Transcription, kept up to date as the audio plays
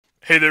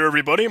Hey there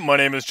everybody, my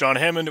name is John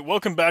Hammond.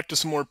 Welcome back to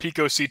some more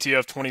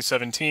PicoCTF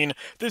 2017.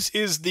 This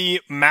is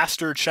the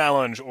Master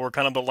Challenge, or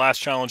kind of the last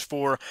challenge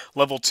for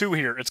Level 2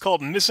 here. It's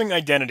called Missing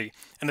Identity,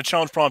 and the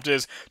challenge prompt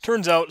is,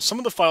 turns out some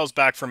of the files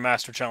back from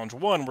Master Challenge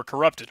 1 were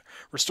corrupted.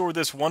 Restore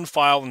this one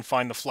file and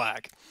find the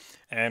flag.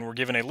 And we're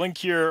given a link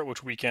here,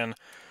 which we can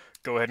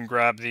go ahead and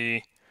grab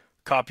the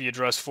copy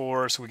address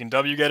for so we can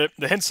wget it.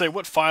 The hints say,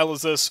 what file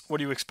is this? What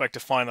do you expect to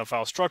find in the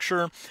file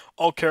structure?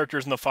 All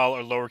characters in the file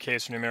are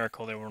lowercase or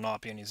numerical. There will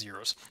not be any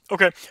zeros.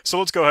 Okay, so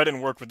let's go ahead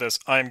and work with this.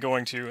 I am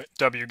going to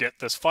wget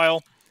this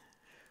file.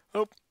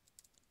 Oh,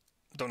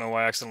 don't know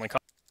why I accidentally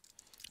copied.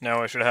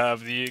 Now I should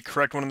have the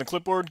correct one in the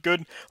clipboard.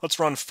 Good. Let's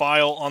run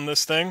file on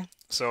this thing.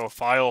 So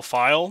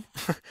file.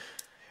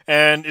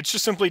 And it's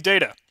just simply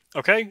data.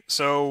 Okay,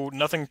 so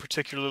nothing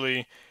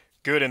particularly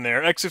good in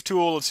there. EXIF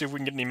tool, let's see if we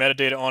can get any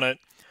metadata on it.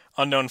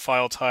 Unknown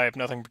file type,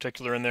 nothing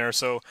particular in there.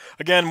 So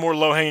again, more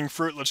low-hanging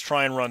fruit. Let's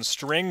try and run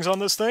strings on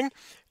this thing.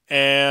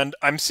 And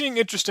I'm seeing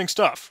interesting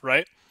stuff,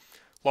 right?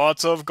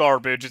 Lots of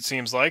garbage, it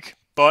seems like.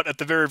 But at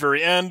the very,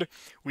 very end,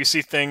 we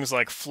see things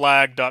like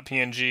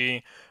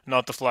flag.png,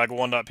 not the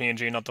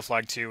flag1.png, not the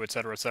flag2,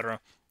 etc., etc.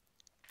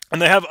 And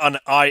they have an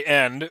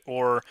IEND,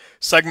 or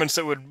segments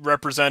that would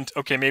represent,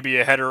 okay, maybe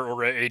a header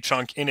or a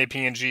chunk in a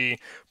PNG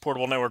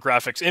portable network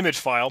graphics image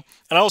file.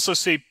 And I also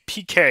see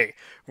PK,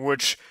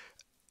 which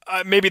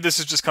maybe this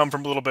has just come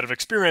from a little bit of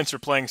experience or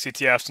playing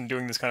CTFs and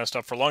doing this kind of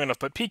stuff for long enough,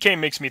 but PK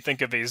makes me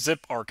think of a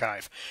zip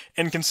archive.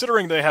 And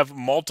considering they have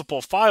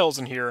multiple files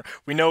in here,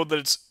 we know that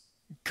it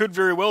could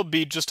very well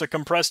be just a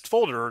compressed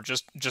folder or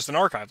just an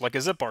archive, like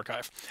a zip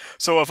archive.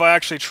 So if I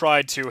actually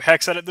tried to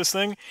hex edit this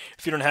thing,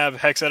 if you don't have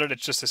hex edit,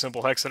 it's just a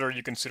simple hex editor.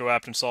 You can sudo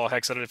apt install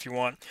hex edit if you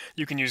want.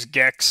 You can use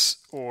gex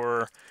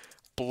or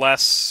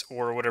bless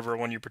or whatever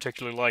one you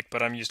particularly like,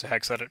 but I'm used to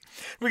hex edit.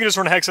 We can just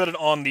run hex edit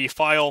on the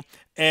file,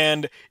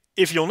 and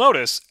if you'll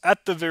notice,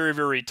 at the very,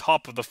 very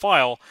top of the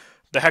file,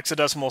 the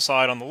hexadecimal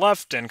side on the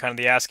left and kind of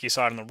the ASCII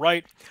side on the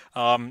right,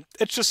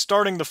 it's just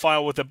starting the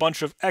file with a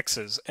bunch of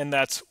X's, and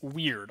that's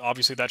weird.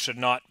 Obviously, that should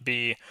not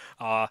be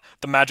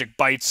the magic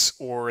bytes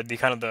or the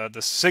kind of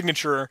the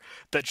signature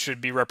that should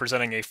be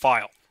representing a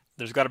file.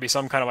 There's got to be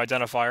some kind of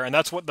identifier, and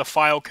that's what the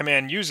file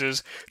command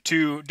uses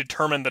to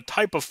determine the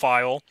type of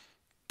file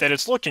that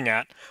it's looking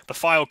at. The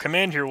file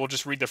command here will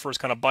just read the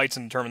first kind of bytes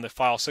and determine the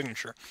file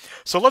signature.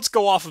 So let's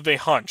go off of a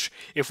hunch.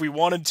 If we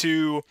wanted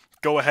to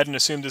go ahead and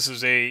assume this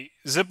is a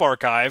zip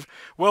archive,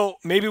 well,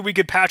 maybe we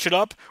could patch it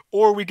up,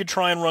 or we could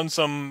try and run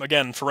some,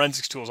 again,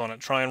 forensics tools on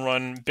it. Try and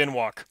run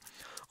binwalk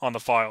on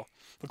the file.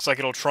 Looks like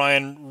it'll try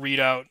and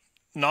read out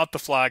not the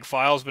flag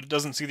files, but it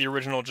doesn't see the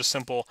original, just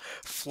simple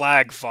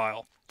flag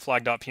file,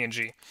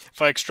 flag.png.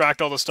 If I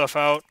extract all the stuff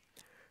out,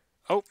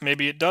 oh,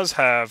 maybe it does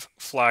have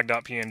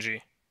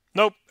flag.png.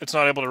 Nope, it's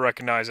not able to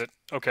recognize it.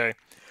 Okay.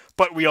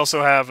 But we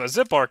also have a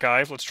zip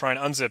archive. Let's try and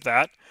unzip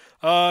that.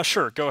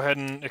 Sure, go ahead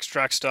and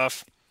extract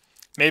stuff.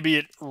 Maybe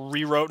it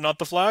rewrote not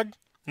the flag?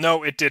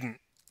 No, it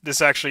didn't.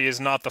 This actually is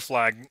not the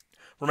flag.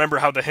 Remember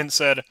how the hint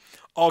said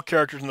all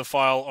characters in the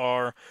file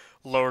are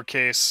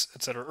lowercase,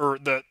 etc. Or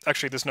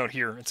actually this note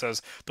here, it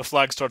says the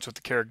flag starts with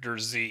the character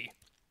Z.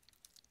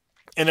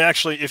 And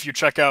actually, if you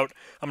check out,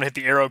 I'm going to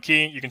hit the arrow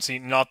key, you can see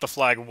not the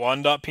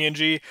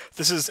flag1.png.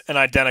 This is an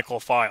identical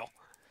file.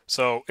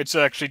 So it's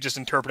actually just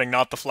interpreting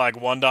not the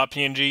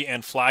flag1.png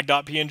and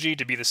flag.png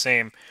to be the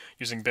same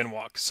using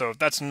binwalk. So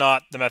that's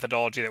not the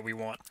methodology that we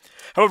want.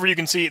 However, you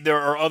can see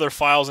there are other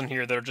files in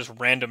here that are just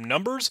random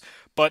numbers,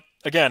 but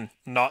again,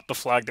 not the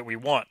flag that we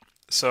want.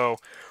 So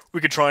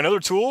we could try another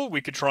tool. We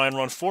could try and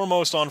run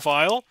foremost on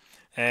file.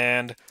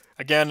 And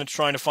again, it's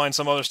trying to find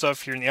some other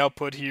stuff here in the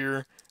output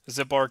here.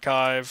 Zip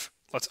archive.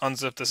 Let's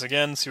unzip this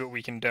again, see what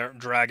we can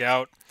drag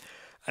out.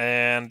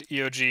 And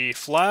EOG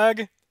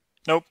flag.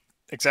 Nope.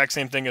 Exact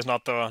same thing as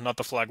not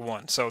the flag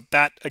one. So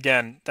that,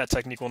 again, that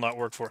technique will not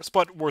work for us,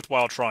 but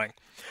worthwhile trying.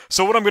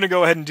 So what I'm going to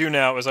go ahead and do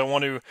now is I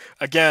want to,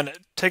 again,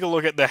 take a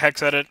look at the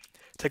hex edit,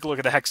 take a look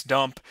at the hex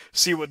dump,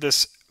 see what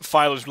this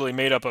file is really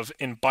made up of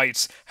in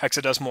bytes,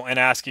 hexadecimal, and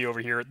ASCII over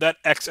here. That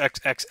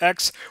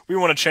XXXX, we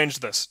want to change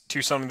this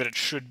to something that it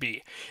should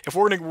be. If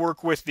we're going to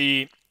work with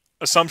the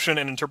assumption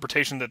and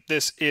interpretation that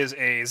this is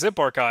a zip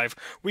archive,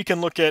 we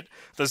can look at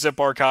the zip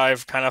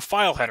archive kind of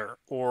file header,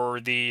 or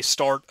the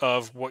start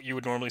of what you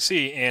would normally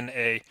see in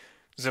a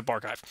zip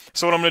archive.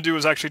 So what I'm going to do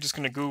is actually just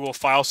going to Google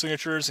file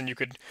signatures, and you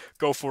could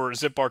go for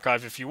zip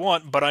archive if you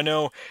want, but I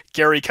know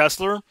Gary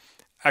Kessler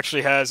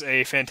actually has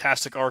a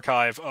fantastic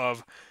archive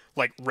of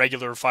like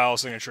regular file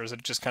signatures that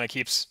it just kind of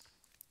keeps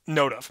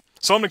note of.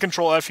 So I'm going to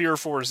control F here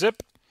for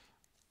zip,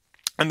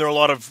 and there are a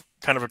lot of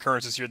kind of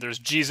occurrences here. There's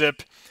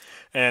gzip,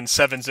 and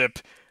 7-zip,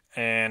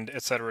 and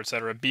etc.,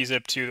 etc.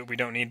 bzip too that we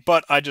don't need,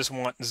 but I just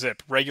want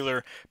zip,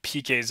 regular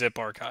PK zip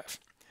archive.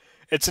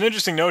 It's an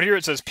interesting note here.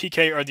 It says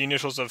PK are the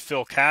initials of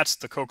Phil Katz,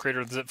 the co-creator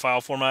of the zip file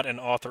format and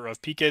author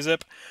of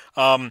PKZip,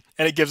 and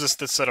it gives us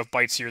this set of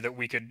bytes here that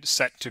we could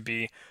set to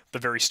be the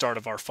very start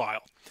of our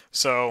file.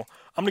 So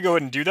I'm going to go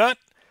ahead and do that.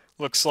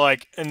 Looks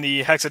like in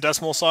the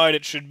hexadecimal side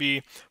it should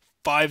be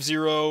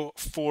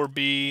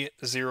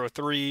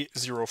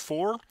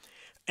 504B0304.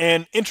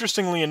 And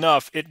interestingly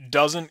enough, it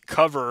doesn't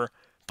cover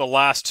the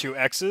last two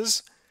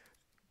X's,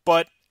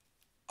 but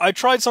I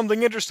tried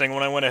something interesting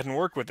when I went ahead and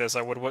worked with this.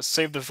 I would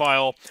save the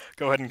file,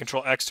 go ahead and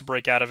Control X to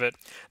break out of it.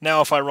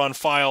 Now if I run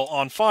file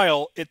on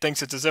file, it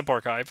thinks it's a zip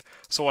archive,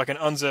 so I can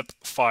unzip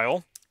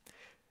file,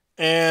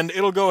 and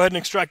it'll go ahead and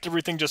extract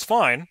everything just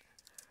fine.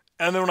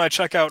 And then when I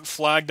check out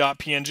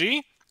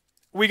flag.png,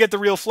 we get the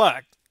real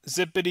flag.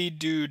 Zippity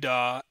doo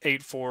dah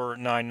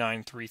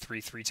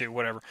 84993332,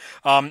 whatever.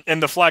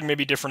 And the flag may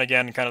be different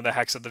again, kind of the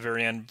hex at the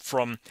very end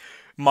from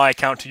my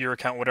account to your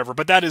account, whatever,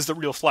 but that is the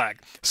real flag.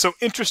 So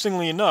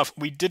interestingly enough,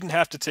 we didn't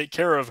have to take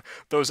care of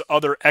those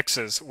other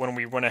X's when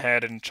we went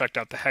ahead and checked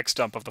out the hex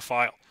dump of the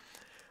file.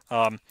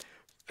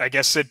 I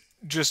guess it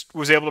just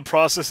was able to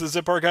process the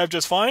zip archive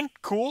just fine.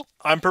 Cool.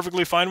 I'm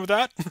perfectly fine with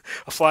that.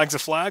 A flag's a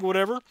flag,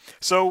 whatever.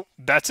 So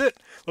that's it.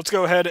 Let's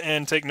go ahead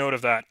and take note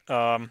of that.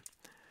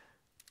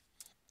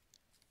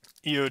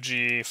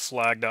 EOG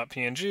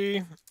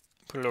flag.png,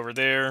 put it over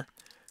there.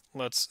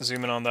 Let's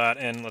zoom in on that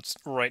and let's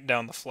write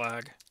down the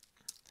flag.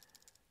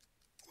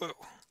 Whoa.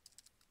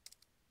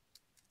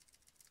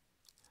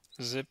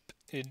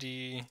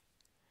 Zippity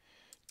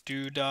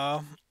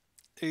doodah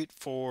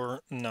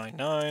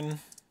 8499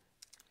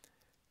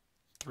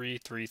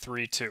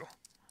 3332.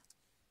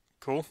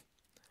 Cool.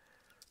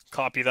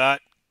 Copy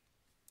that.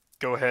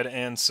 Go ahead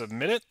and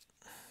submit it.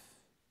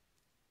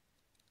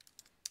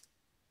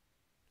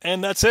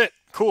 And that's it.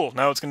 Cool.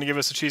 Now it's going to give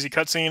us a cheesy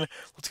cutscene.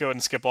 Let's go ahead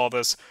and skip all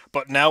this.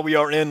 But now we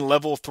are in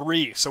level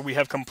 3. So we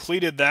have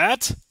completed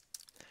that.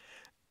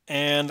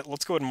 And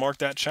let's go ahead and mark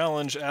that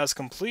challenge as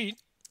complete.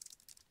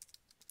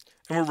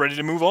 And we're ready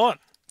to move on.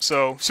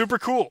 So super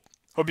cool.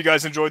 Hope you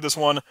guys enjoyed this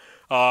one.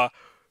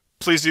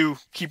 Please do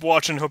keep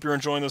watching. Hope you're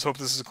enjoying this. Hope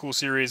this is a cool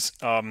series.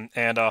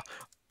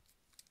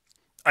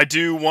 I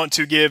do want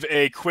to give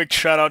a quick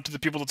shout out to the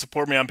people that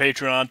support me on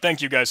Patreon.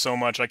 Thank you guys so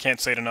much. I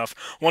can't say it enough.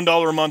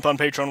 $1 a month on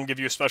Patreon will give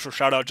you a special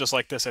shout out just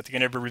like this at the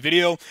end of every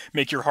video.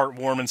 Make your heart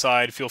warm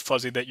inside. Feel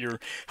fuzzy that you're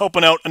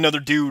helping out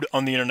another dude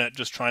on the internet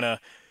just trying to,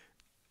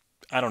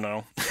 I don't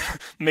know,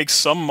 make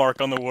some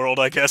mark on the world,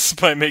 I guess,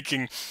 by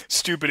making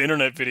stupid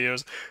internet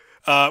videos.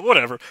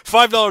 Whatever.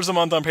 $5 a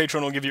month on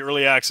Patreon will give you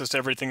early access to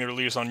everything they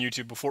release on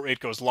YouTube before it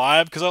goes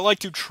live, because I like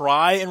to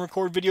try and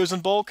record videos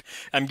in bulk.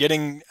 I'm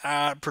getting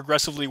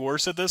progressively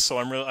worse at this, so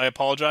I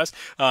apologize.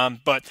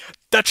 But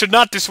that should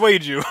not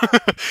dissuade you.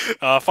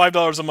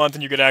 $5 a month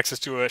and you get access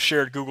to a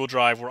shared Google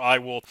Drive where I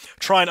will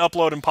try and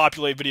upload and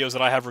populate videos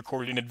that I have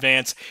recorded in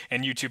advance,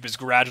 and YouTube is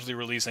gradually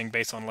releasing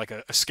based on like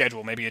a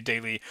schedule, maybe a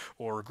daily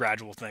or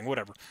gradual thing,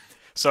 whatever.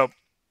 So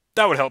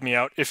that would help me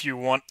out if you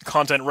want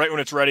content right when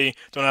it's ready.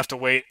 Don't have to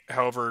wait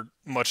however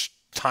much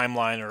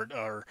timeline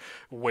or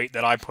wait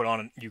that I put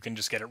on it. You can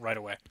just get it right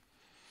away.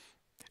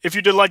 If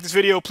you did like this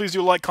video, please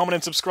do like, comment,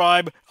 and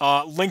subscribe.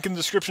 Link in the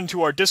description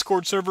to our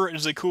Discord server. It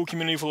is a cool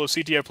community full of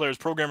CTF players,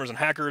 programmers, and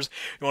hackers.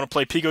 If you want to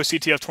play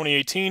PicoCTF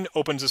 2018,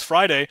 opens this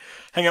Friday.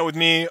 Hang out with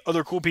me,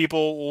 other cool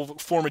people. We'll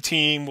form a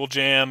team. We'll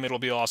jam. It'll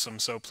be awesome.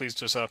 So please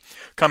just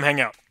come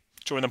hang out.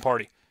 Join the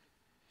party.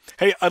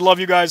 Hey, I love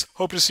you guys.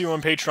 Hope to see you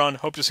on Patreon.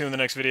 Hope to see you in the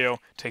next video.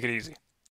 Take it easy.